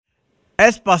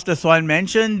As Pastor Swan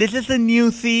mentioned, this is a new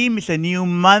theme. It's a new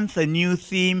month, a new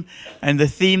theme. And the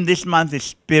theme this month is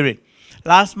Spirit.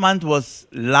 Last month was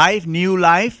life, new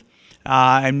life.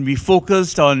 And we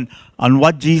focused on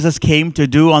what Jesus came to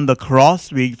do on the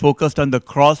cross. We focused on the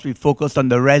cross. We focused on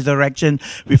the resurrection.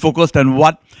 We focused on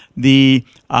what were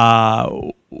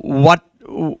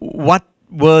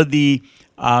the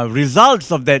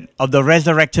results of the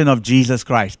resurrection of Jesus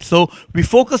Christ. So we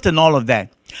focused on all of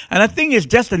that. And I think it's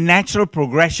just a natural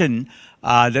progression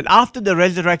that after the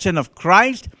resurrection of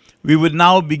Christ, we would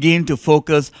now begin to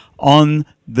focus on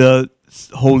the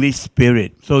Holy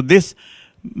Spirit. So this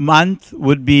month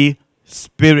would be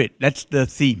Spirit. That's the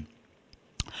theme.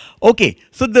 Okay,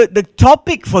 so the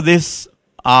topic for this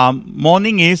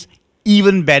morning is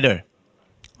even better.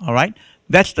 All right,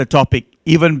 that's the topic,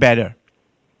 even better.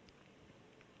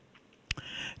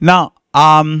 Now,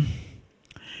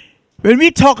 when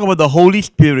we talk about the Holy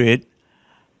Spirit,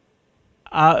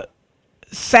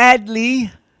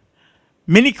 sadly,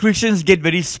 many Christians get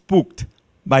very spooked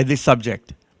by this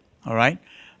subject, all right?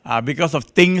 Because of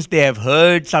things they have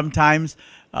heard sometimes,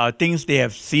 things they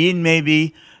have seen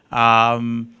maybe,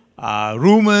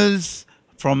 rumors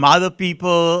from other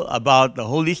people about the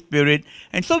Holy Spirit.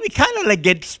 And so we kind of like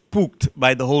get spooked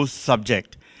by the whole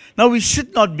subject. Now, we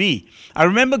should not be. I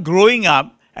remember growing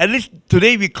up, at least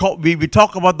today we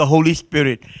talk about the Holy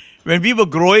Spirit. When we were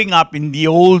growing up in the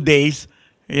old days,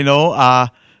 preachers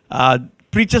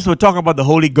would talk about the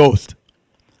Holy Ghost.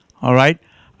 All right?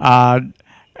 And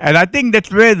I think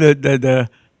that's where the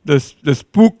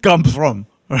spook comes from,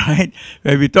 right?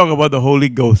 When we talk about the Holy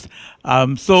Ghost.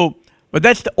 But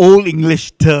that's the old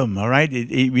English term, all right?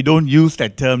 We don't use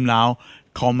that term now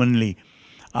commonly.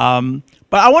 But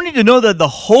I want you to know that the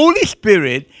Holy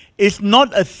Spirit is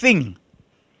not a thing.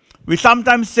 We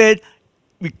sometimes said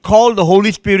we call the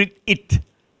Holy Spirit it,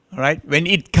 all right? When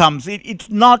it comes, it's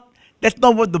not. That's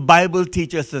not what the Bible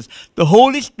teaches us. The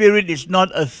Holy Spirit is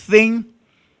not a thing.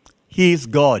 He is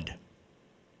God.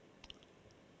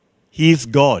 He is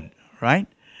God, right?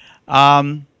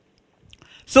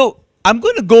 So I'm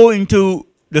going to go into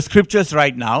the scriptures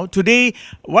right now. Today,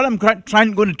 what I'm going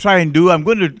to try and do,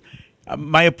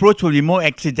 my approach will be more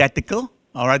exegetical.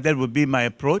 All right, that would be my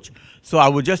approach. So I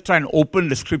will just try and open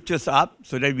the scriptures up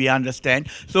so that we understand.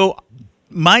 So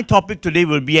my topic today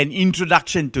will be an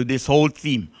introduction to this whole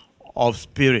theme of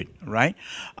Spirit, right?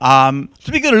 So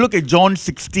we're going to look at John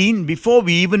 16. Before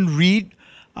we even read,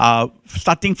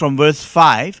 starting from verse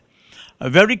 5,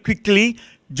 very quickly,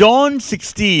 John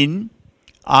 16,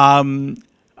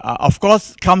 of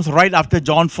course, comes right after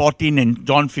John 14 and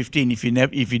John 15, if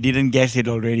you didn't guess it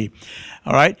already.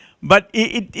 All right? But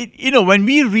when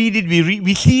we read it,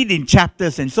 we see it in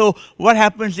chapters. And so what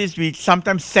happens is we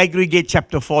sometimes segregate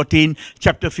chapter 14,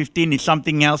 chapter 15 is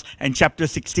something else, and chapter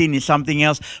 16 is something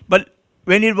else. But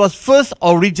when it was first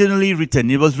originally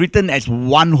written, it was written as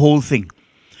one whole thing.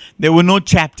 There were no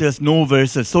chapters, no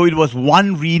verses. So it was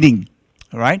one reading.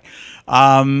 All right?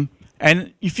 And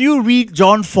if you read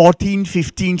John 14,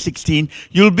 15, 16,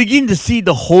 you'll begin to see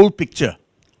the whole picture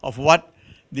of what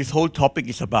this whole topic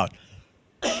is about.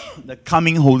 The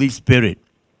coming Holy Spirit.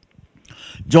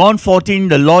 John 14,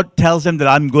 the Lord tells them that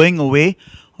I'm going away,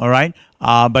 all right?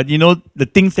 But the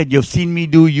things that you've seen me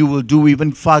do, you will do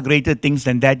even far greater things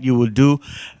than that you will do.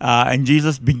 And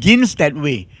Jesus begins that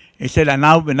way. He said, and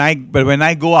now when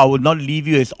I go, I will not leave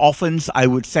you as orphans. I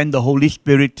would send the Holy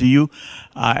Spirit to you,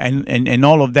 and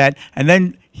all of that. And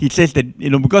then he says that,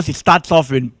 because it starts off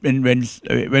when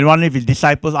one of his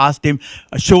disciples asked him,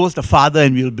 show us the Father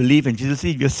and we'll believe. And Jesus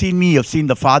said, if you've seen me, you've seen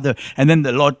the Father. And then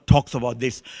the Lord talks about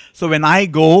this. So when I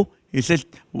go, he says,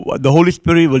 the Holy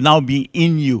Spirit will now be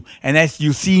in you. And as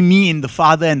you see me in the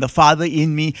Father and the Father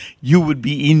in me, you would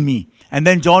be in me. And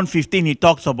then John 15, he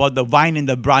talks about the vine and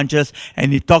the branches,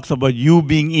 and he talks about you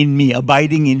being in me,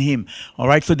 abiding in him. All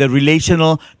right, so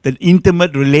the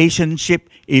intimate relationship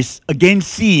is again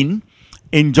seen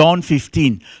in John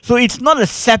 15. So it's not a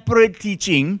separate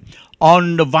teaching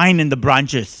on the vine and the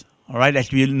branches, all right,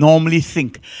 as we normally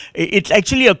think. It's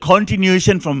actually a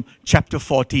continuation from chapter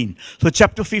 14. So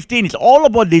chapter 15 is all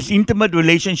about this intimate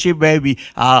relationship where we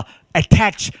are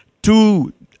attached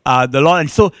to the Lord. And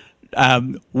so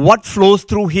what flows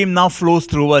through him now flows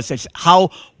through us. It's how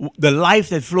the life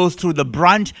that flows through the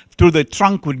branch, through the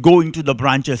trunk, would go into the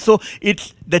branches. So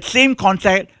it's that same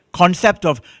concept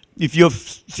of if you've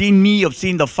seen me, you've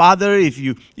seen the Father. If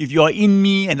you are in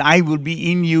me and I will be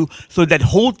in you. So that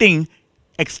whole thing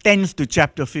extends to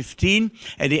chapter 15.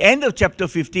 At the end of chapter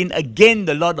 15, again,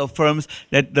 the Lord affirms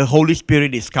that the Holy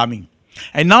Spirit is coming.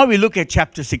 And now we look at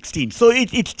chapter 16. So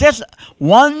it's just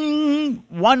one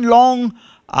long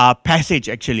passage,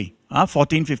 actually.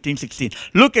 14, 15, 16.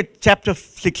 Look at chapter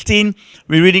 16.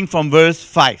 We're reading from verse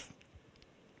 5.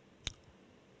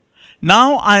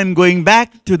 Now I'm going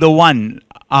back to the one.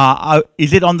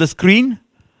 Is it on the screen?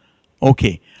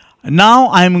 Okay. Now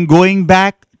I'm going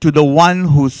back to the one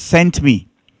who sent me.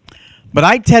 But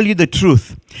I tell you the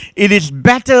truth. It is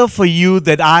better for you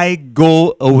that I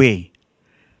go away.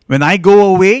 When I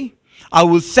go away, I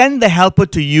will send the helper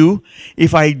to you.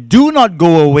 If I do not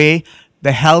go away,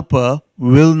 the helper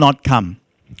will not come.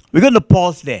 We're going to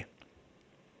pause there.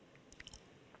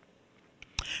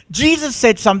 Jesus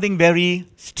said something very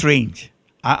strange.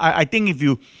 I think if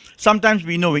you, sometimes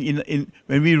we know when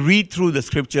we read through the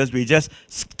scriptures, we just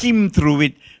skim through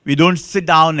it. We don't sit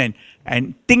down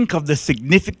and think of the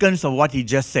significance of what he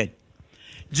just said.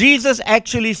 Jesus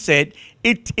actually said,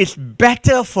 it is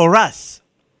better for us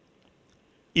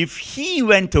if he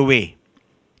went away,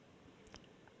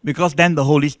 because then the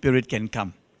Holy Spirit can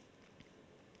come.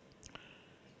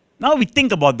 Now we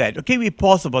think about that. Okay, we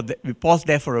pause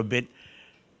there for a bit.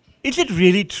 Is it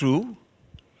really true?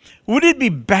 Would it be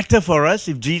better for us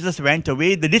if Jesus went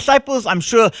away? The disciples, I'm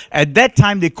sure, at that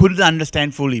time, they couldn't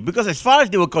understand fully. Because as far as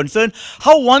they were concerned,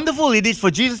 how wonderful it is for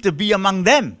Jesus to be among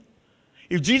them.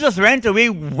 If Jesus went away,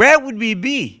 where would we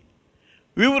be?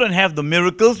 We wouldn't have the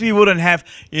miracles. We wouldn't have,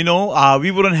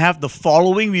 we wouldn't have the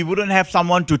following. We wouldn't have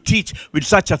someone to teach with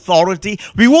such authority.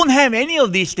 We won't have any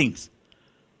of these things.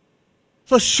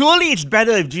 So surely it's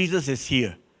better if Jesus is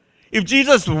here. If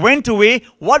Jesus went away,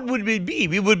 what would we be?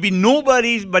 We would be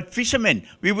nobodies but fishermen.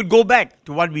 We would go back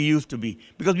to what we used to be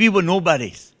because we were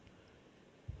nobodies.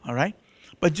 All right?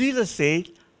 But Jesus said,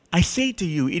 I say to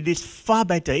you, it is far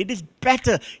better. It is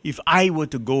better if I were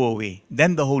to go away.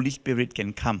 Then the Holy Spirit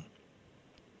can come.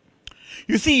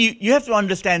 You see, you have to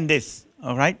understand this,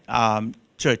 all right,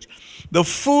 church. The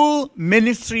full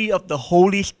ministry of the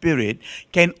Holy Spirit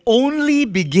can only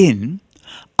begin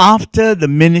after the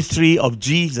ministry of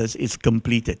Jesus is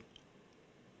completed.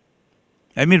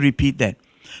 Let me repeat that.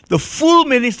 The full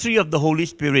ministry of the Holy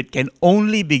Spirit can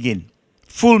only begin.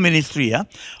 Full ministry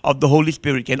of the Holy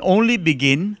Spirit can only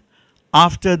begin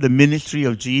after the ministry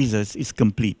of Jesus is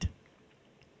complete.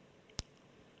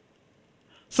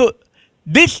 So,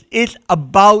 this is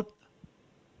about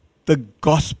the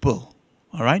gospel.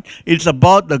 All right? It's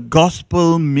about the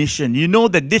gospel mission. You know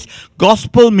that this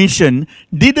gospel mission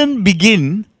didn't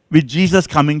begin with Jesus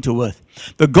coming to earth.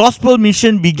 The gospel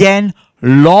mission began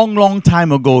long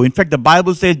time ago. In fact, the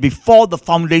Bible says before the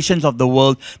foundations of the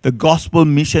world, the gospel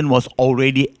mission was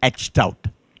already etched out.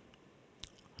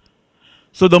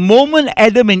 So the moment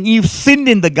Adam and Eve sinned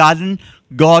in the garden,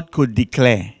 God could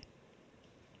declare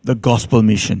the gospel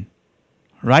mission.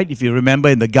 Right? If you remember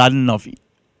in the Garden of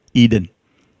Eden,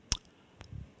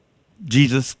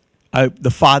 Jesus, God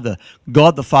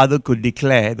the Father could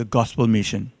declare the gospel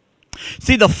mission.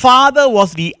 See, the Father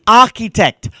was the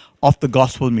architect of the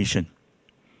gospel mission.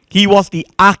 He was the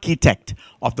architect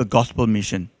of the gospel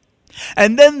mission.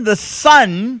 And then the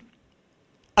Son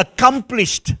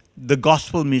accomplished the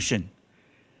gospel mission.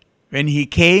 When he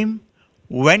came,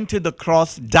 went to the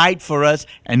cross, died for us,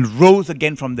 and rose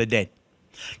again from the dead.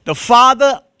 The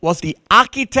Father was the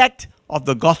architect of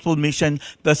the gospel mission.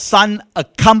 The Son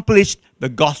accomplished the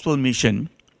gospel mission.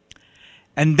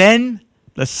 And then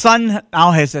the Son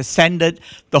now has ascended.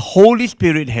 The Holy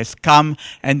Spirit has come.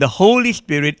 And the Holy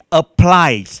Spirit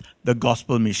applies the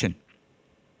gospel mission.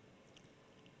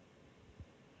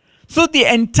 So the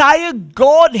entire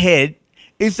Godhead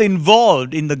is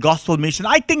involved in the gospel mission.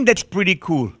 I think that's pretty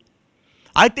cool.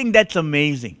 I think that's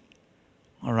amazing.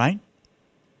 All right?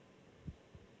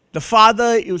 The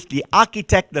Father is the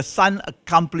architect, the Son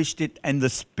accomplished it, and the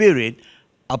Spirit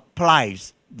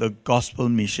applies the gospel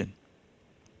mission.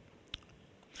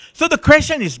 So the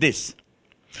question is this: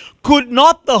 could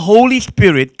not the Holy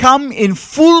Spirit come in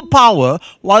full power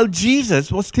while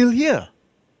Jesus was still here?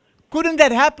 Couldn't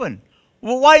that happen?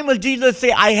 Why must Jesus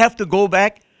say, I have to go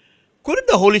back? Couldn't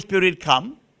the Holy Spirit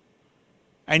come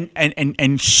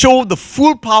and show the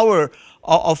full power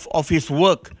of his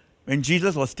work when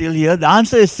Jesus was still here? The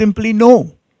answer is simply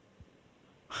no.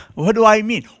 What do I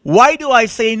mean? Why do I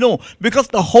say no? Because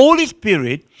the Holy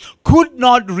Spirit could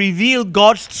not reveal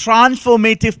God's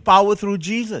transformative power through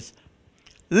Jesus.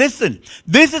 Listen,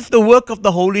 this is the work of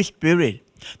the Holy Spirit.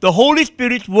 The Holy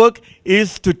Spirit's work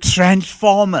is to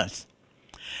transform us.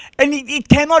 And it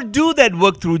cannot do that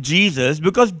work through Jesus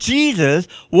because Jesus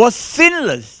was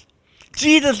sinless.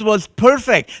 Jesus was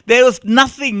perfect. There was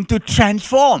nothing to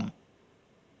transform.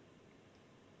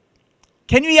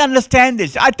 Can we understand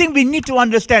this? I think we need to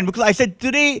understand, because I said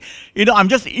today, I'm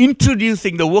just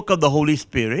introducing the work of the Holy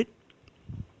Spirit.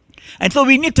 And so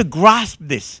we need to grasp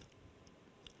this.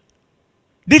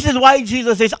 This is why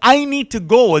Jesus says, I need to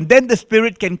go, and then the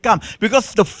Spirit can come.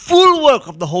 Because the full work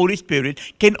of the Holy Spirit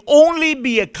can only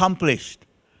be accomplished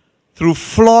through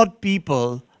flawed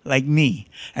people like me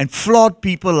and flawed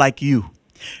people like you.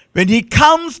 When He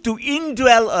comes to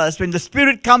indwell us, when the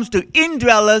Spirit comes to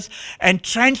indwell us and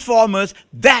transform us,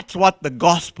 that's what the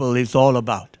gospel is all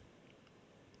about.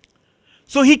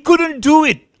 So He couldn't do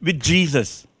it with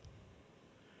Jesus.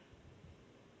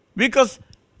 Because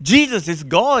Jesus is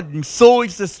God and so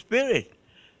is the Spirit.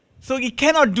 So He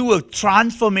cannot do a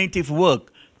transformative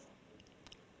work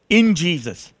in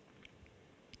Jesus.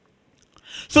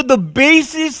 So the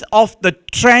basis of the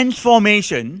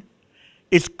transformation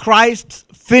is Christ's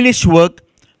finished work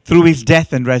through His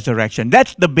death and resurrection.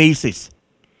 That's the basis.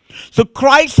 So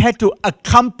Christ had to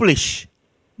accomplish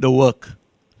the work.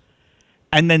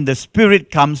 And then the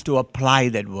Spirit comes to apply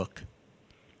that work.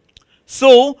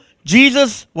 So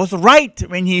Jesus was right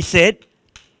when He said,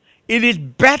 it is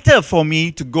better for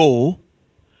me to go,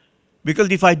 because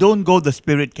if I don't go, the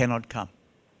Spirit cannot come.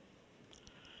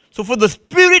 So for the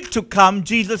Spirit to come,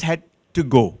 Jesus had to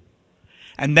go.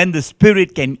 And then the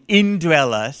Spirit can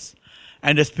indwell us,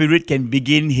 and the Spirit can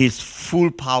begin His full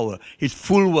power, His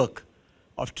full work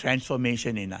of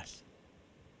transformation in us.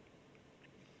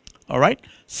 All right?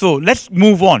 So let's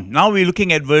move on. Now we're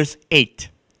looking at verse 8.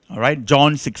 All right?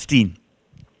 John 16.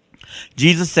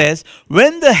 Jesus says,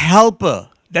 when the Helper,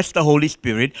 that's the Holy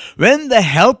Spirit, when the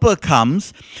Helper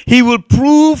comes, He will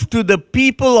prove to the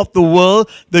people of the world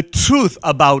the truth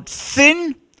about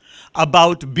sin,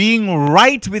 about being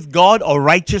right with God or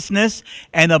righteousness,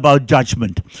 and about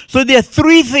judgment. So there are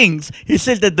three things He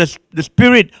says that the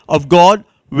Spirit of God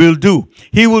will do.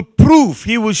 He will prove,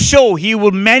 He will show, He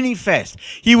will manifest,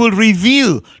 He will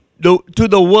reveal to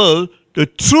the world the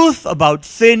truth about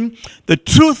sin, the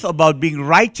truth about being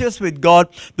righteous with God,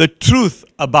 the truth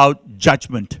about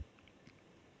judgment.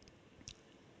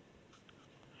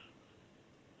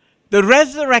 The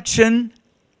resurrection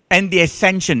and the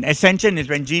ascension. Ascension is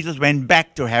when Jesus went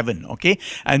back to heaven, okay?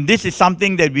 And this is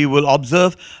something that we will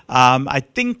observe. I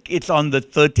think it's on the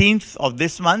 13th of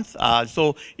this month.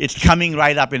 So it's coming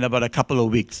right up in about a couple of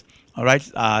weeks, all right?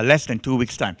 Less than 2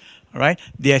 weeks' time, all right?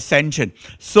 The ascension.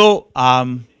 So,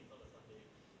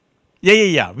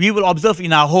 Yeah. We will observe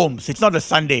in our homes. It's not a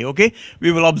Sunday, okay?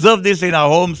 We will observe this in our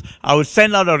homes. I will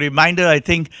send out a reminder, I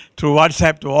think, through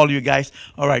WhatsApp to all you guys.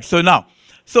 All right, so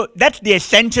that's the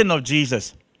ascension of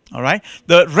Jesus, all right?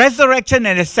 The resurrection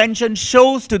and ascension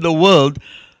shows the world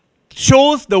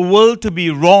to be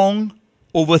wrong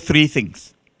over three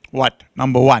things. What?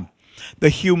 Number one, the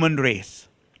human race.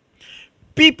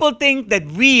 People think that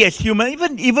we as humans,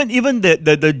 even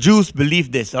the Jews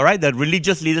believe this, all right? The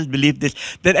religious leaders believe this,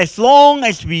 that as long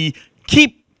as we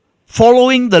keep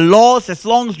following the laws, as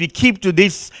long as we keep to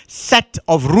this set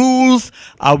of rules,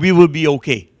 we will be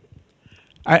okay.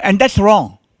 And that's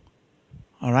wrong,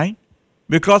 all right?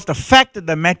 Because the fact of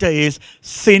the matter is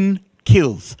sin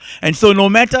kills. And so no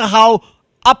matter how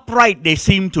upright they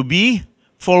seem to be,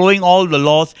 following all the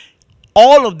laws,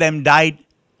 all of them died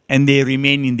and they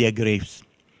remain in their graves,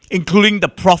 including the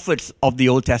prophets of the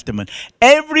Old Testament.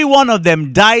 Every one of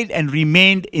them died and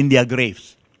remained in their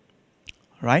graves.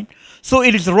 Right? So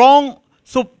it is wrong.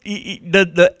 So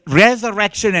the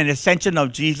resurrection and ascension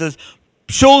of Jesus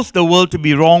shows the world to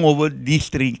be wrong over these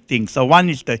three things. So one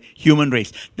is the human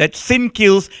race, that sin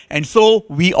kills, and so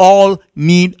we all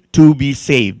need to be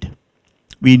saved.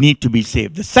 We need to be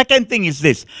saved. The second thing is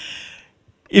this.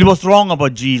 It was wrong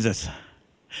about Jesus.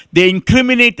 They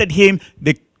incriminated Him.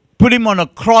 They put Him on a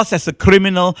cross as a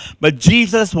criminal, but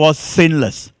Jesus was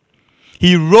sinless.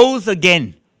 He rose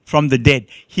again from the dead.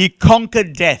 He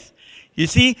conquered death. You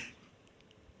see,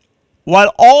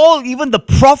 while even the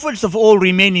prophets of old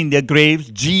remain in their graves,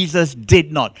 Jesus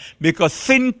did not, because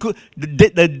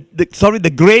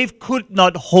the grave could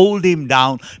not hold Him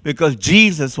down, because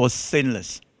Jesus was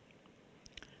sinless.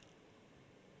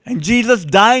 And Jesus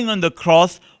dying on the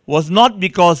cross was not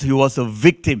because He was a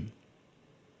victim,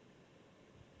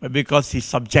 but because He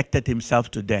subjected Himself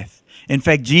to death. In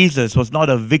fact, Jesus was not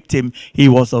a victim, He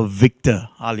was a victor.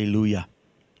 Hallelujah.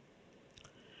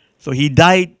 So He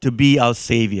died to be our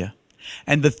Savior.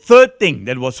 And the third thing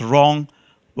that was wrong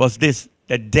was this,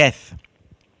 that death.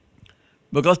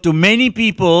 Because to many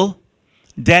people,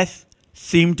 death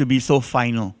seemed to be so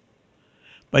final.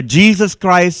 But Jesus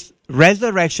Christ's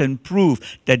resurrection proved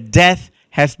that death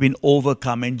has been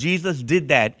overcome. And Jesus did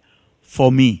that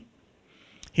for me.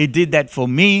 He did that for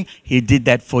me. He did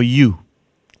that for you.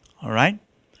 All right?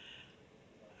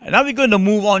 And now we're going to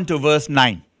move on to verse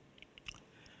 9.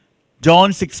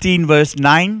 John 16, verse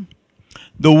 9.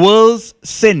 The world's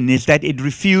sin is that it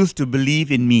refused to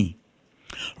believe in me.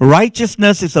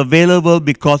 Righteousness is available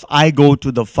because I go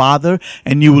to the Father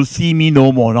and you will see me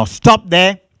no more. Now stop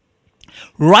there.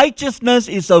 Righteousness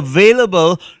is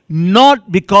available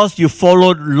not because you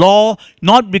followed law,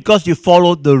 not because you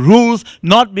followed the rules,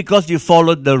 not because you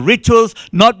followed the rituals,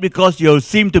 not because you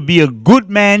seem to be a good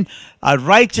man.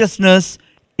 Righteousness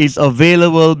is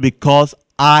available because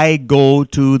I go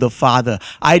to the Father.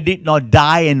 I did not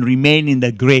die and remain in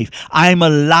the grave. I am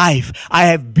alive. I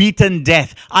have beaten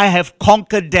death. I have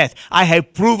conquered death. I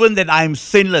have proven that I am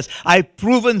sinless. I've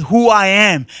proven who I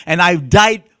am. And I've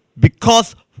died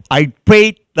because I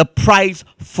paid the price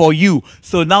for you.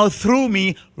 So now through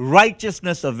me,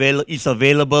 righteousness is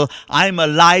available. I'm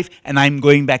alive and I'm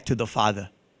going back to the Father.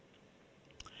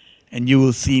 And you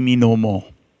will see me no more.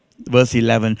 Verse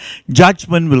 11,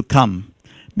 judgment will come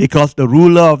because the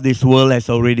ruler of this world has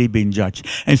already been judged.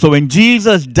 And so when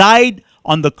Jesus died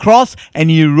on the cross and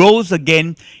he rose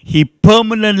again, he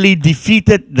permanently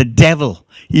defeated the devil.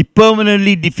 He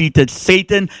permanently defeated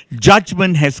Satan.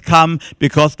 Judgment has come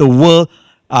because the ruler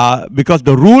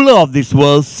of this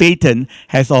world, Satan,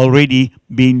 has already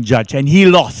been judged. And he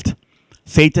lost.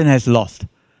 Satan has lost.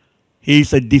 He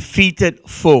is a defeated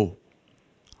foe.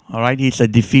 All right, he's a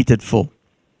defeated foe.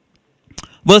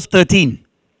 Verse 13.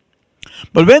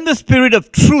 But when the Spirit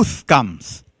of truth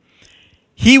comes,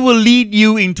 he will lead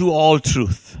you into all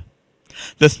truth.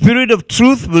 The Spirit of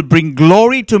truth will bring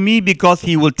glory to me because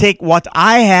he will take what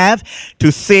I have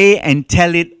to say and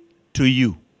tell it to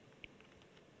you.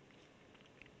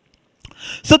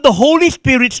 So the Holy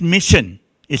Spirit's mission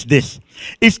is this,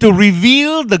 is to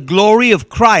reveal the glory of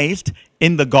Christ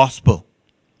in the gospel.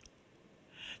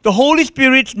 The Holy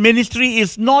Spirit's ministry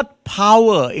is not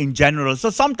power in general. So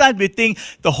sometimes we think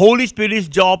the Holy Spirit's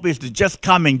job is to just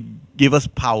come and give us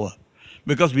power.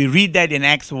 Because we read that in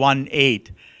Acts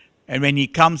 1:8. And when he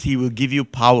comes, he will give you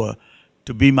power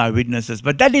to be my witnesses.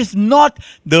 But that is not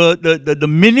the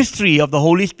ministry of the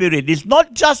Holy Spirit. It's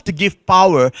not just to give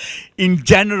power in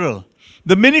general.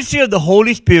 The ministry of the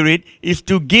Holy Spirit is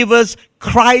to give us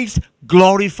Christ's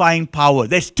glorifying power.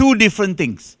 There's two different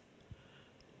things.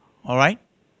 All right?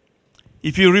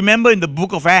 If you remember in the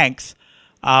book of Acts,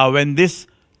 when this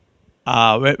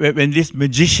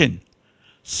magician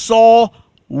saw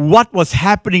what was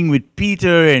happening with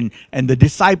Peter and the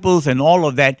disciples and all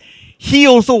of that, he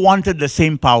also wanted the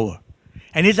same power.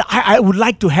 And he said, I would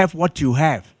like to have what you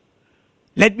have.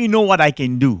 Let me know what I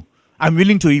can do. I'm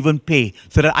willing to even pay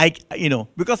so that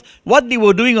because what they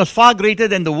were doing was far greater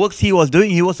than the works he was doing.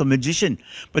 He was a magician.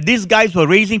 But these guys were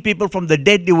raising people from the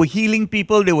dead. They were healing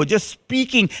people. They were just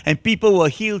speaking and people were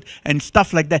healed and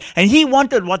stuff like that. And he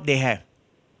wanted what they have.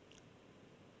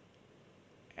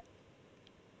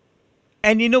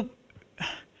 And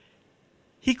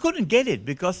he couldn't get it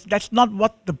because that's not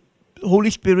what the Holy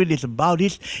Spirit is about.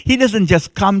 He doesn't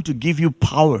just come to give you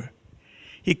power.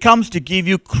 He comes to give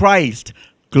you Christ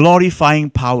glorifying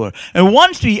power. And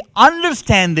once we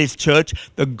understand this, church,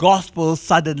 the gospel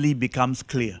suddenly becomes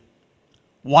clear.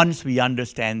 Once we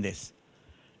understand this,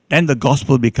 then the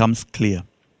gospel becomes clear.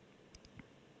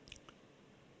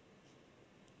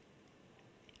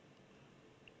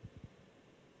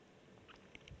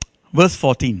 Verse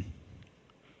 14.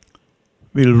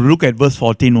 We'll look at verse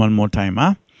 14 one more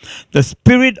time. The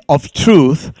Spirit of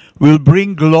truth will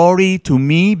bring glory to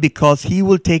me because he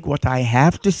will take what I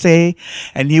have to say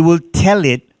and he will tell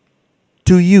it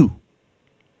to you.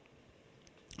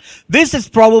 This is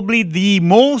probably the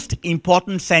most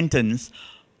important sentence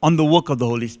on the work of the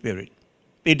Holy Spirit.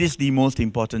 It is the most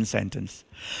important sentence.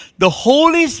 The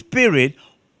Holy Spirit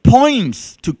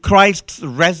points to Christ's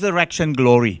resurrection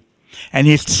glory and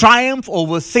his triumph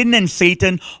over sin and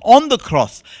Satan on the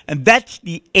cross. And that's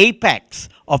the apex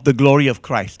of the glory of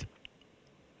Christ.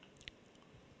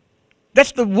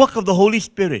 That's the work of the Holy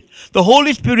Spirit. The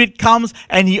Holy Spirit comes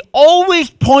and he always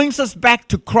points us back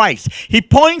to Christ. He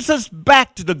points us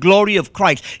back to the glory of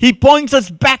Christ. He points us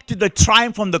back to the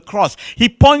triumph on the cross. He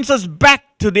points us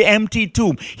back to the empty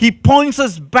tomb. He points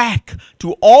us back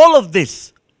to all of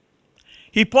this.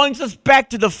 He points us back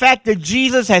to the fact that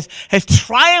Jesus has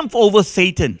triumphed over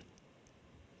Satan.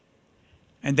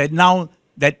 And that now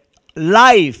that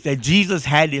life that Jesus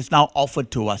had is now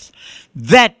offered to us.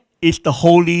 That is the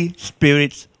Holy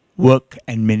Spirit's work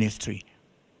and ministry.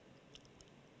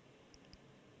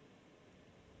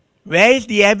 Where is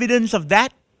the evidence of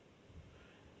that?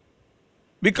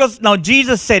 Because now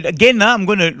Jesus said, again, I'm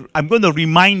going to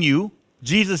remind you,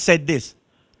 Jesus said this.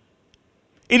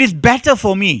 It is better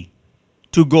for me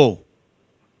to go.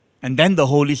 And then the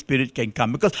Holy Spirit can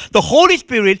come. Because the Holy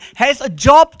Spirit has a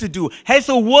job to do, has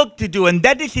a work to do. And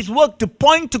that is his work, to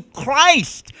point to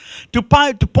Christ. To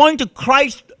point to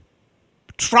Christ's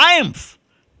triumph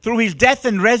through his death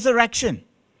and resurrection.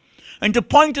 And to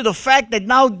point to the fact that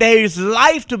now there is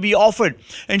life to be offered.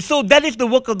 And so that is the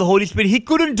work of the Holy Spirit. He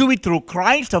couldn't do it through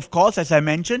Christ, of course, as I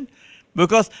mentioned,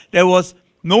 because there was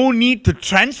no need to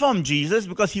transform Jesus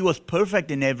because he was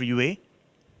perfect in every way.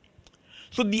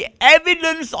 So the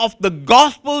evidence of the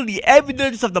gospel, the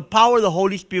evidence of the power of the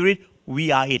Holy Spirit, we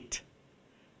are it.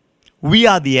 We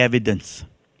are the evidence.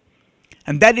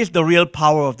 And that is the real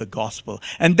power of the gospel.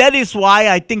 And that is why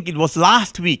I think it was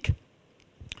last week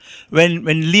when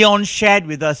Leon shared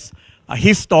with us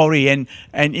his story. And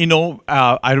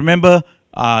I remember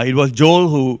it was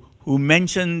Joel who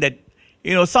mentioned that,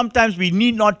 sometimes we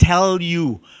need not tell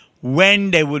you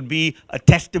when there would be a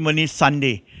testimony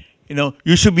Sunday.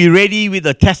 You should be ready with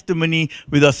a testimony,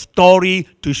 with a story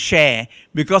to share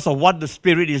because of what the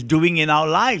Spirit is doing in our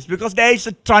lives. Because there is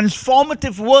a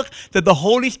transformative work that the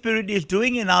Holy Spirit is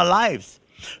doing in our lives.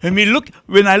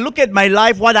 When I look at my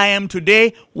life, what I am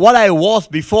today, what I was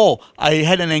before I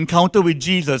had an encounter with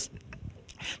Jesus,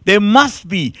 there must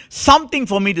be something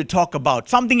for me to talk about,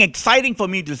 something exciting for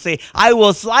me to say. I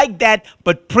was like that,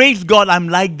 but praise God, I'm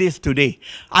like this today.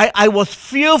 I was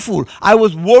fearful. I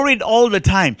was worried all the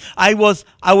time. I was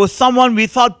someone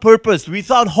without purpose,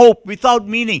 without hope, without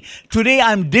meaning. Today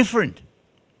I'm different.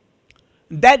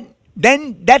 That's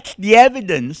the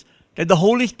evidence that the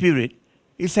Holy Spirit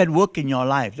is at work in your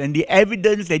life, and the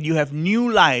evidence that you have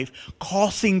new life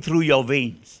coursing through your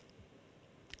veins.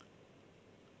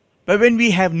 But when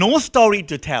we have no story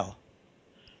to tell,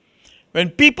 when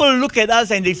people look at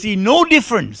us and they see no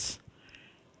difference,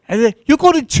 and they say, you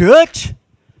go to church?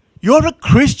 You're a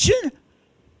Christian?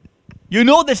 You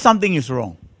know that something is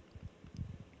wrong.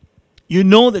 You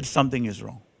know that something is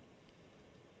wrong.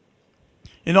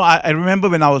 I remember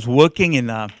when I was working in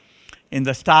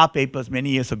the Star papers many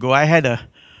years ago, I had a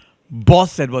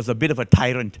boss that was a bit of a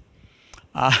tyrant.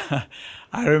 I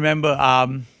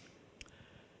remember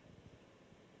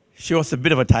she was a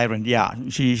bit of a tyrant, yeah.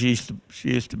 She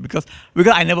used to, because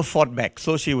I never fought back,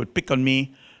 so she would pick on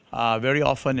me very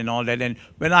often and all that. And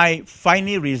when I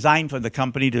finally resigned from the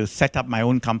company to set up my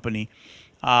own company,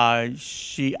 I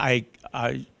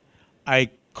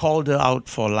called her out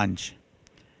for lunch.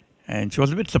 And she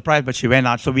was a bit surprised, but she went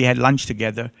out, so we had lunch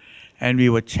together. And we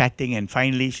were chatting, and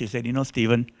finally she said,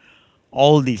 Stephen,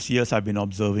 all these years I've been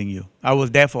observing you. I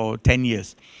was there for 10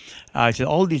 years. She said,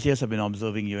 all these years I've been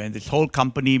observing you. And this whole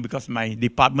company, because my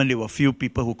department, there were a few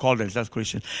people who called themselves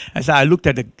Christians. And so I looked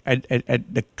at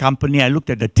the company, I looked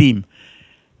at the team.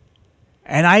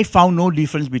 And I found no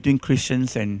difference between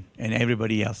Christians and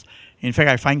everybody else. In fact,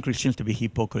 I find Christians to be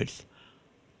hypocrites.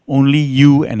 Only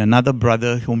you and another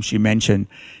brother whom she mentioned,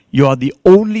 you are the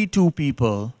only two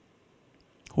people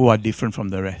who are different from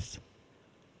the rest.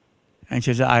 And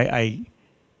she said,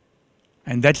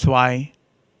 and that's why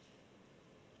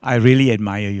I really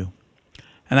admire you.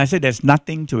 And I said, there's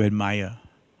nothing to admire.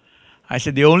 I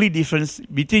said, the only difference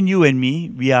between you and me,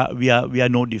 we are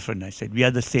no different. I said, we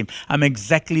are the same. I'm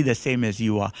exactly the same as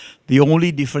you are. The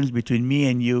only difference between me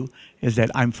and you is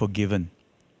that I'm forgiven.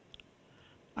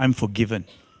 I'm forgiven.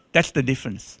 That's the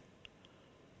difference.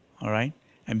 All right?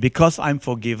 And because I'm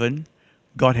forgiven,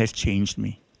 God has changed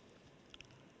me.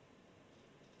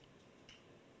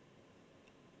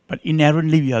 But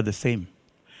inherently, we are the same.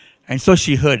 And so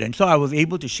she heard. And so I was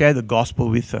able to share the gospel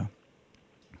with her.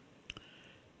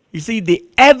 You see, the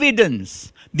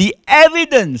evidence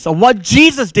of what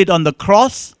Jesus did on the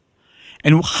cross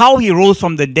and how he rose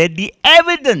from the dead, the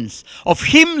evidence of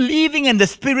him leaving and the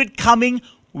Spirit coming,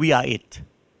 we are it.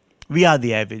 We are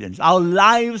the evidence. Our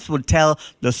lives will tell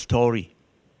the story.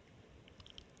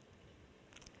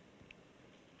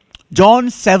 John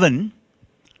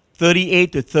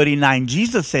 7:38-39,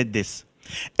 Jesus said this,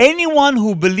 anyone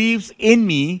who believes in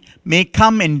me may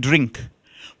come and drink.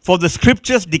 For the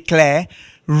scriptures declare,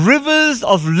 rivers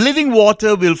of living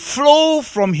water will flow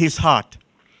from his heart.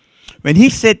 When he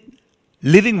said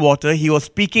living water, he was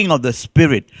speaking of the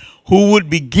Spirit, who would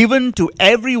be given to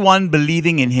everyone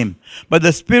believing in him. But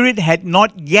the Spirit had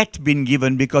not yet been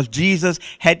given because Jesus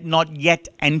had not yet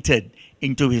entered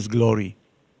into his glory.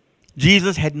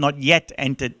 Jesus had not yet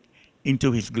entered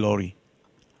into his glory.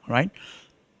 Right?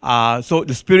 So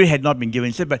the Spirit had not been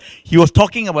given. But he was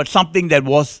talking about something that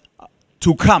was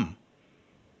to come.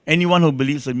 Anyone who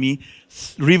believes in me,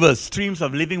 rivers, streams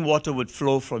of living water would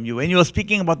flow from you. And he was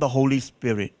speaking about the Holy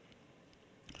Spirit.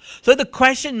 So the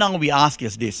question now we ask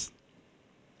is this.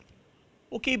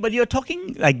 Okay, but you're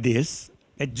talking like this,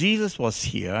 that Jesus was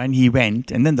here and he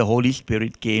went and then the Holy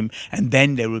Spirit came and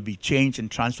then there will be change and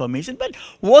transformation. But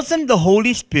wasn't the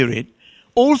Holy Spirit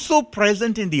also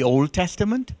present in the Old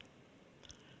Testament?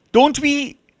 Don't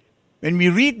we when we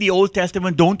read the Old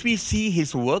Testament, don't we see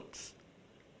his works?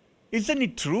 Isn't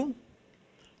it true?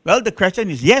 Well, the question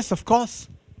is yes, of course.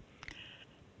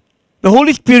 The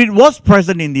Holy Spirit was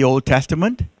present in the Old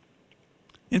Testament.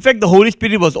 In fact, the Holy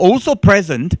Spirit was also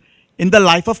present in the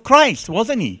life of Christ,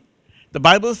 wasn't he? The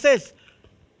Bible says,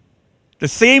 the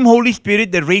same Holy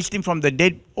Spirit that raised him from the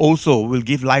dead also will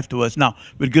give life to us now,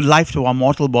 will give life to our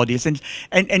mortal bodies.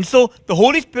 And so the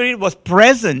Holy Spirit was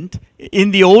present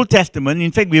in the Old Testament.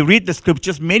 In fact, we read the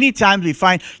scriptures. Many times we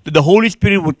find that the Holy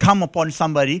Spirit would come upon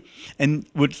somebody and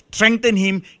would strengthen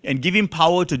him and give him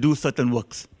power to do certain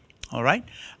works. All right?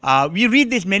 We read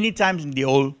this many times in the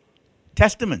Old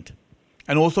Testament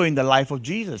and also in the life of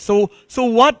Jesus. So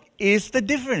what is the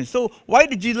difference? So why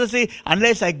did Jesus say,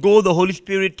 unless I go, the Holy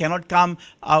Spirit cannot come?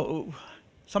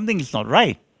 Something is not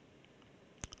right.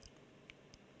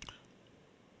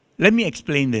 Let me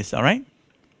explain this, all right?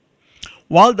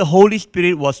 While the Holy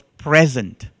Spirit was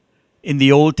present in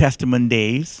the Old Testament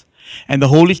days, and the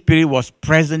Holy Spirit was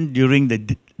present during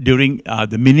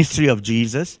the ministry of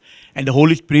Jesus, and the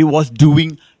Holy Spirit was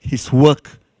doing his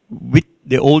work with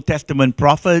the Old Testament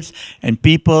prophets and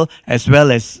people, as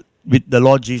well as with the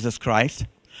Lord Jesus Christ,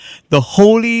 the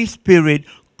Holy Spirit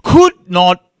could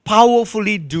not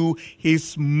powerfully do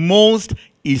his most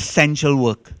essential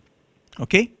work.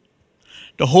 Okay?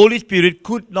 The Holy Spirit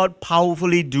could not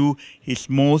powerfully do his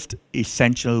most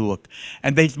essential work.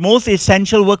 And his most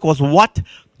essential work was what?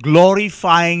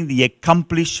 Glorifying the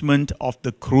accomplishment of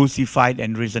the crucified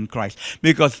and risen Christ.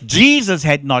 Because Jesus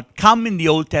had not come in the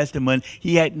Old Testament,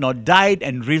 he had not died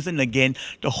and risen again.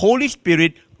 The Holy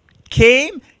Spirit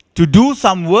came to do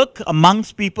some work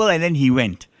amongst people and then he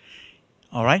went.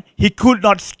 All right? He could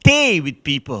not stay with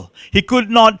people. He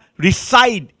could not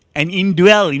reside and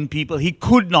indwell in people. He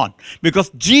could not. Because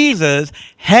Jesus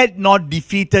had not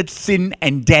defeated sin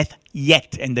and death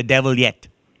yet and the devil yet.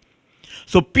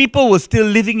 So people were still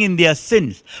living in their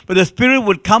sins. But the Spirit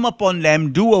would come upon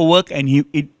them, do a work, and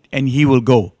he will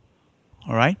go.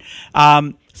 All right?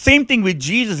 Same thing with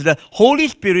Jesus. The Holy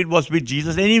Spirit was with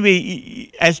Jesus.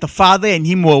 Anyway, as the Father and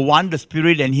him were one, the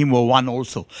Spirit and him were one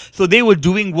also. So they were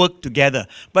doing work together.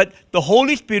 But the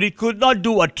Holy Spirit could not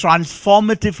do a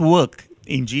transformative work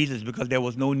in Jesus because there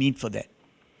was no need for that.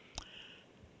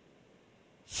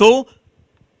 So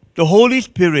the Holy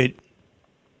Spirit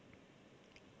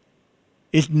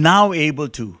is now able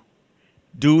to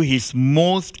do his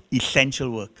most essential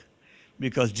work.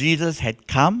 Because Jesus had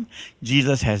come,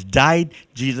 Jesus has died,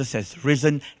 Jesus has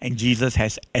risen, and Jesus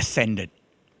has ascended.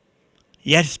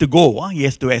 He has to go, he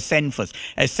has to ascend first.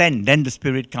 Ascend, then the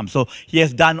Spirit comes. So he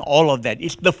has done all of that.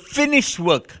 It's the finished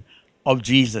work of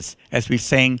Jesus, as we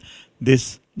sang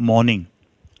this morning.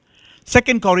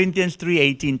 2 Corinthians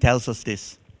 3:18 tells us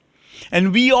this.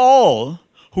 And we all,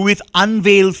 who with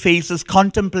unveiled faces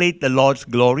contemplate the Lord's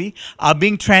glory, are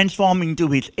being transformed into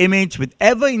his image with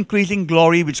ever-increasing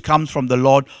glory which comes from the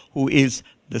Lord who is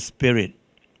the Spirit.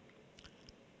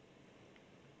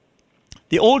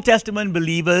 The Old Testament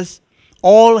believers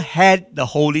all had the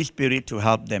Holy Spirit to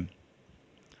help them.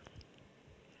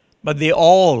 But they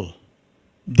all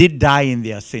did die in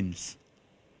their sins.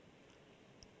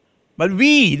 But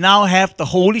we now have the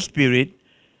Holy Spirit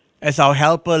as our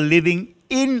helper living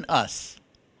in us.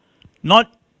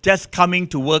 Not just coming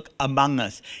to work among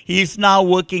us. He is now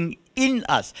working in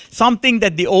us. Something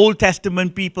that the Old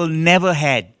Testament people never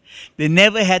had. They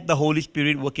never had the Holy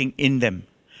Spirit working in them.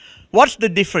 What's the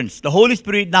difference? The Holy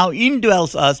Spirit now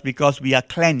indwells us because we are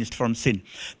cleansed from sin.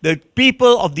 The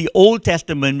people of the Old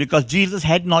Testament, because Jesus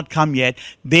had not come yet,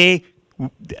 the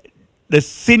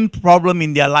sin problem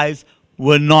in their lives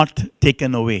were not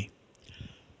taken away.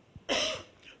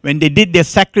 When they did their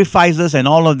sacrifices and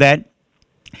all of that,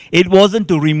 it wasn't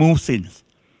to remove sins.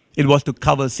 It was to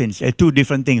cover sins. They're two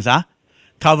different things,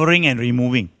 covering and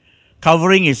removing.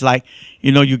 Covering is like,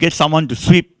 you get someone to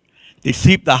sweep. They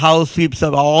sweep the house, sweeps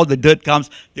up, all the dirt comes.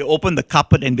 They open the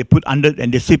carpet and they put under,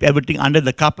 and they sweep everything under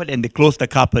the carpet and they close the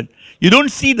carpet. You don't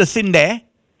see the sin there,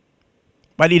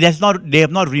 but they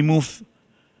have not removed.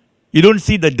 You don't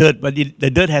see the dirt, but the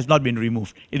dirt has not been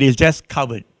removed. It is just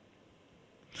covered.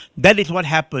 That is what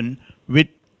happened with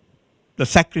the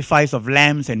sacrifice of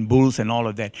lambs and bulls and all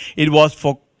of that. It was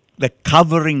for the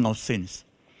covering of sins,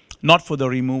 not for the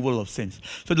removal of sins.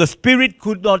 So the Spirit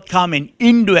could not come and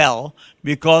indwell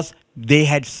because they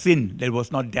had sin that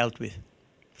was not dealt with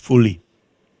fully.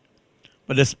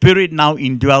 But the Spirit now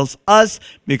indwells us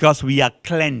because we are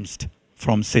cleansed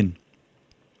from sin.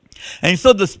 And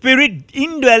so the Spirit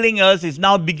indwelling us is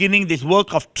now beginning this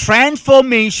work of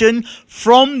transformation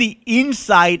from the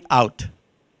inside out.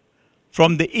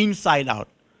 From the inside out.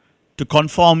 to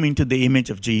conform into the image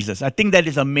of Jesus. I think that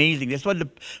is amazing. That's what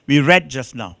we read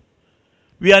just now.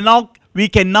 We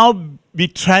can now be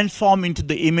transformed into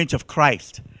the image of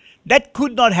Christ. That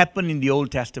could not happen in the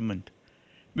Old Testament,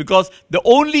 because the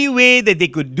only way that they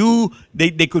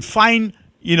could find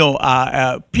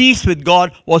peace with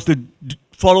God was to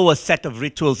follow a set of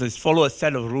rituals, follow a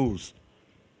set of rules.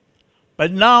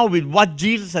 But now with what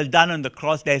Jesus has done on the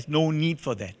cross, there is no need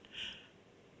for that.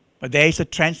 But there is a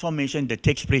transformation that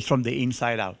takes place from the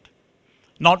inside out,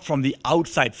 not from the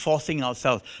outside, forcing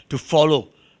ourselves to follow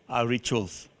our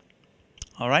rituals.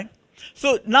 All right?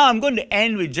 So now I'm going to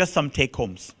end with just some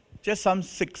take-homes. Just some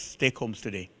 6 take-homes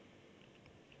today.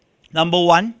 Number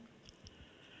 1,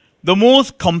 the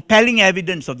most compelling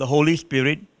evidence of the Holy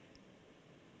Spirit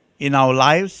in our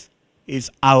lives is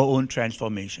our own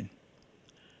transformation.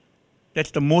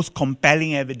 That's the most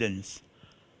compelling evidence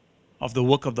of the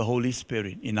work of the Holy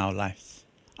Spirit in our lives,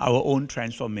 our own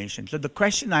transformation. So the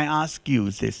question I ask you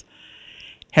is this: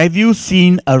 have you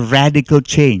seen a radical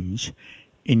change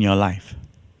in your life?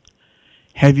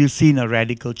 Have you seen a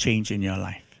radical change in your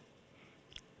life?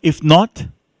 If not,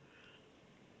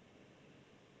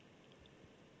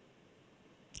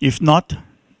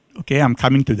 okay, I'm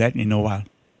coming to that in a while.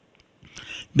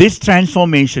 This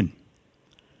transformation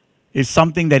is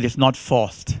something that is not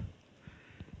forced.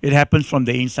 It happens from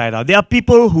the inside out. There are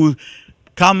people who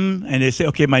come and they say,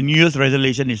 okay, my New Year's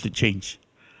resolution is to change.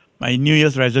 My New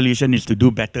Year's resolution is to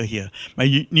do better here. My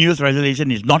New Year's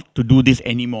resolution is not to do this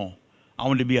anymore. I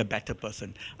want to be a better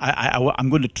person. I'm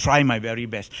going to try my very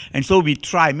best. And so we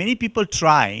try. Many people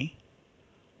try.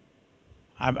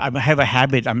 I have a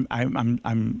habit. I'm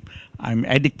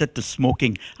addicted to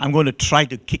smoking. I'm going to try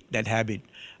to kick that habit.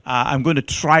 I'm going to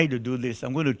try to do this.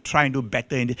 I'm going to try and do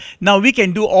better in this. Now, we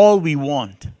can do all we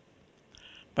want,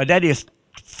 but that is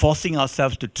forcing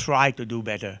ourselves to try to do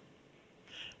better.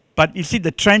 But you see,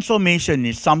 the transformation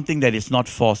is something that is not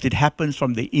forced. It happens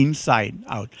from the inside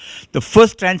out. The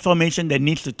first transformation that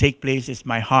needs to take place is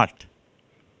my heart.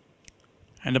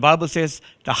 And the Bible says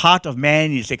the heart of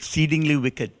man is exceedingly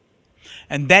wicked.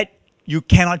 And that you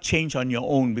cannot change on your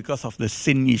own because of the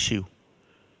sin issue.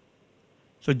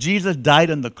 So Jesus died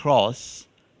on the cross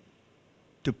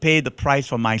to pay the price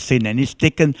for my sin, and He's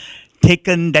taken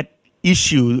that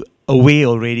issue away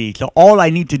already. So all I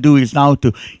need to do is now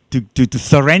to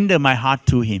surrender my heart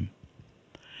to Him.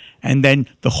 And then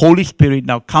the Holy Spirit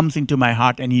now comes into my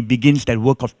heart and He begins that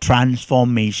work of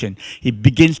transformation. He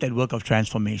begins that work of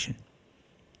transformation.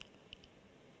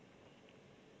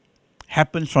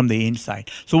 Happens from the inside.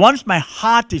 So once my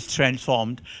heart is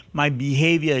transformed, my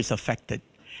behavior is affected.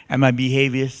 And my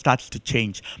behavior starts to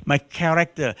change. My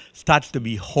character starts to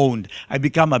be honed. I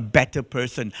become a better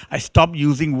person. I stop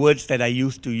using words that I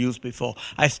used to use before.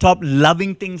 I stop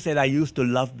loving things that I used to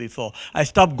love before. I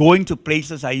stop going to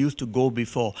places I used to go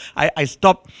before. I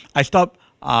stop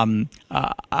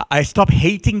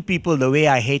hating people the way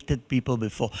I hated people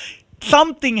before.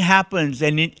 Something happens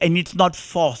and it's not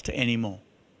forced anymore.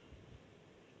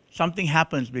 Something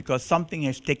happens because something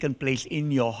has taken place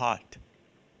in your heart.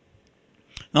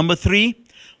 Number 3,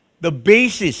 the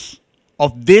basis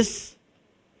of this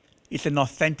is an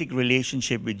authentic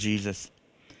relationship with Jesus.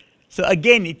 So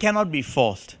again, it cannot be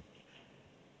forced.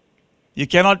 You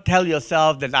cannot tell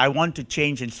yourself that I want to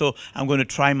change and so I'm going to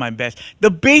try my best.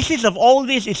 The basis of all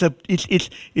this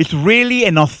is really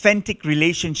an authentic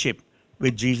relationship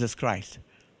with Jesus Christ.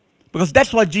 Because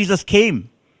that's what Jesus came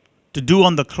to do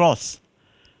on the cross.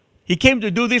 He came to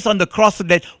do this on the cross so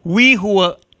that we who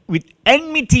were with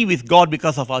enmity with God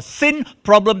because of our sin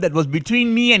problem that was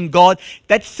between me and God,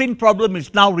 that sin problem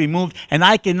is now removed and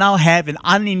I can now have an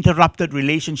uninterrupted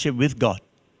relationship with God.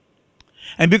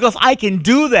 And because I can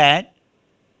do that,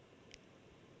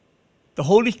 the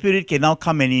Holy Spirit can now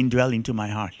come and indwell into my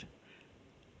heart.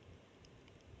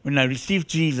 When I receive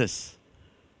Jesus,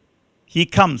 He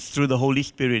comes through the Holy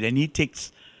Spirit and He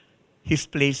takes His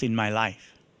place in my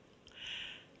life.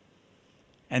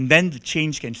 And then the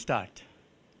change can start.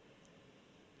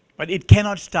 But it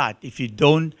cannot start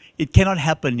it cannot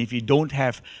happen if you don't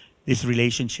have this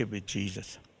relationship with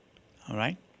Jesus. All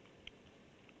right?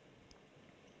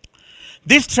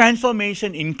 This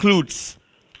transformation includes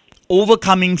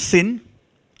overcoming sin.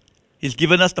 He's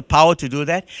given us the power to do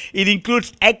that. It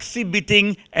includes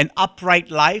exhibiting an upright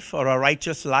life or a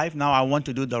righteous life. Now I want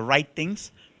to do the right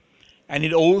things. And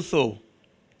it also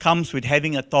comes with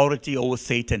having authority over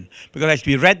Satan. Because as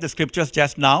we read the scriptures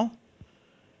just now,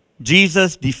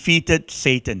 Jesus defeated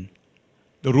Satan.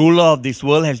 The ruler of this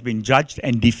world has been judged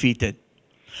and defeated.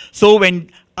 So when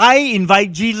I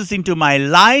invite Jesus into my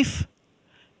life,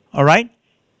 all right,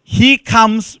 He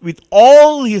comes with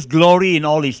all his glory and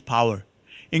all his power,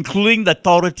 including the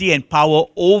authority and power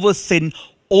over sin,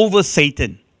 over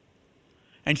Satan.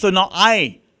 And so now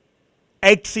I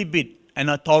exhibit an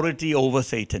authority over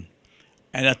Satan,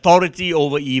 an authority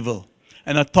over evil,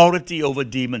 an authority over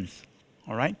demons.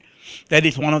 All right? That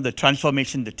is one of the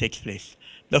transformations that takes place.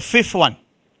 The fifth one,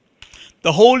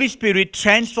 the Holy Spirit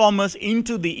transforms us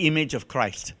into the image of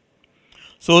Christ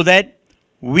so that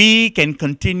we can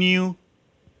continue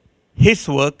his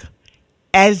work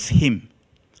as him,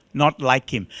 not like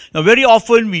him. Now, very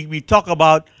often we talk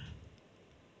about,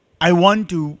 I want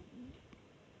to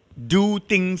do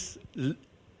things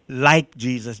like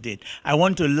Jesus did. I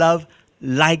want to love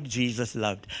like Jesus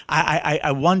loved.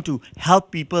 I want to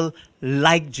help people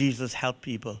like Jesus helped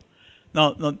people.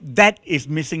 Now, that is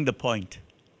missing the point.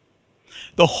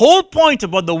 The whole point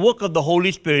about the work of the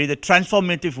Holy Spirit, the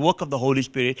transformative work of the Holy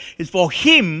Spirit, is for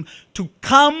him to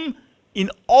come in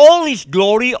all his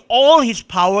glory, all his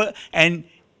power, and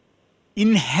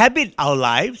inhabit our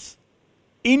lives,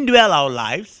 indwell our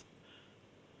lives,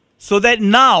 so that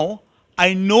now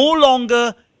I no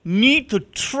longer need to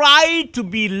try to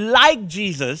be like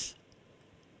Jesus.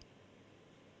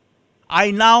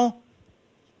 The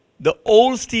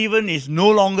old Stephen is no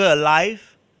longer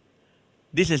alive.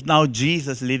 This is now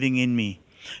Jesus living in me.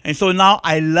 And so now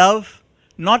I love,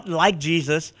 not like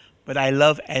Jesus, but I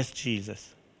love as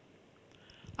Jesus.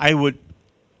 I would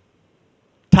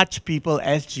touch people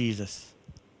as Jesus.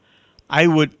 I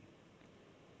would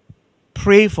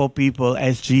pray for people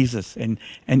as Jesus and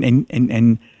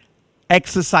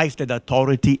exercise that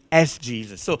authority as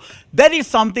Jesus. So that is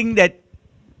something that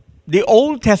the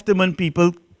Old Testament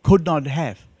people could not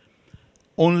have.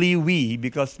 Only we,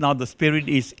 because now the Spirit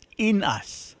is in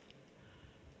us,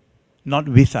 not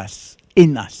with us,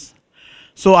 in us.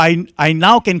 So I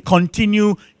now can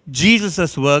continue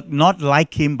Jesus' work, not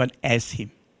like him, but as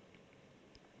him.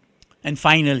 And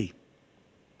finally,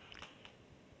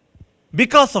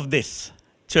 because of this,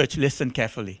 church, listen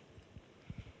carefully.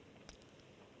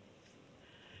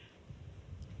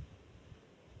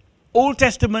 Old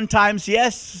Testament times,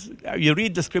 yes, you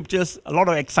read the scriptures, a lot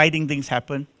of exciting things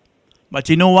happen. But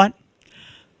you know what?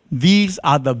 These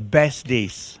are the best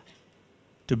days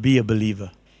to be a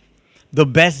believer. The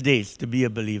best days to be a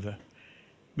believer.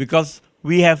 Because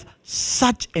we have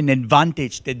such an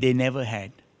advantage that they never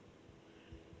had.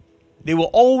 They were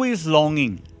always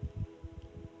longing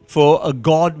for a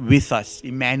God with us,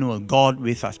 Emmanuel, God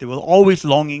with us. They were always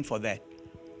longing for that.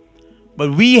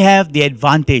 But we have the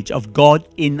advantage of God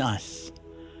in us.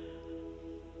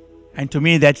 And to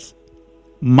me, that's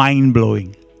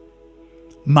mind-blowing.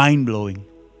 Mind-blowing.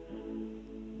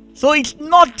 So it's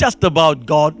not just about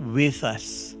God with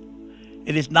us.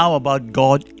 It is now about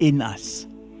God in us.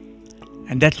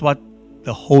 And that's what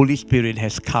the Holy Spirit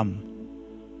has come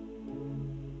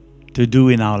to do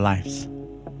in our lives.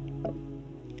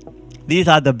 These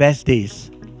are the best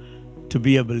days to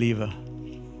be a believer.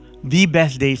 The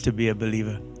best days to be a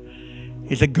believer.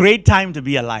 It's a great time to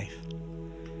be alive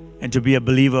and to be a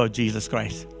believer of Jesus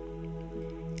Christ.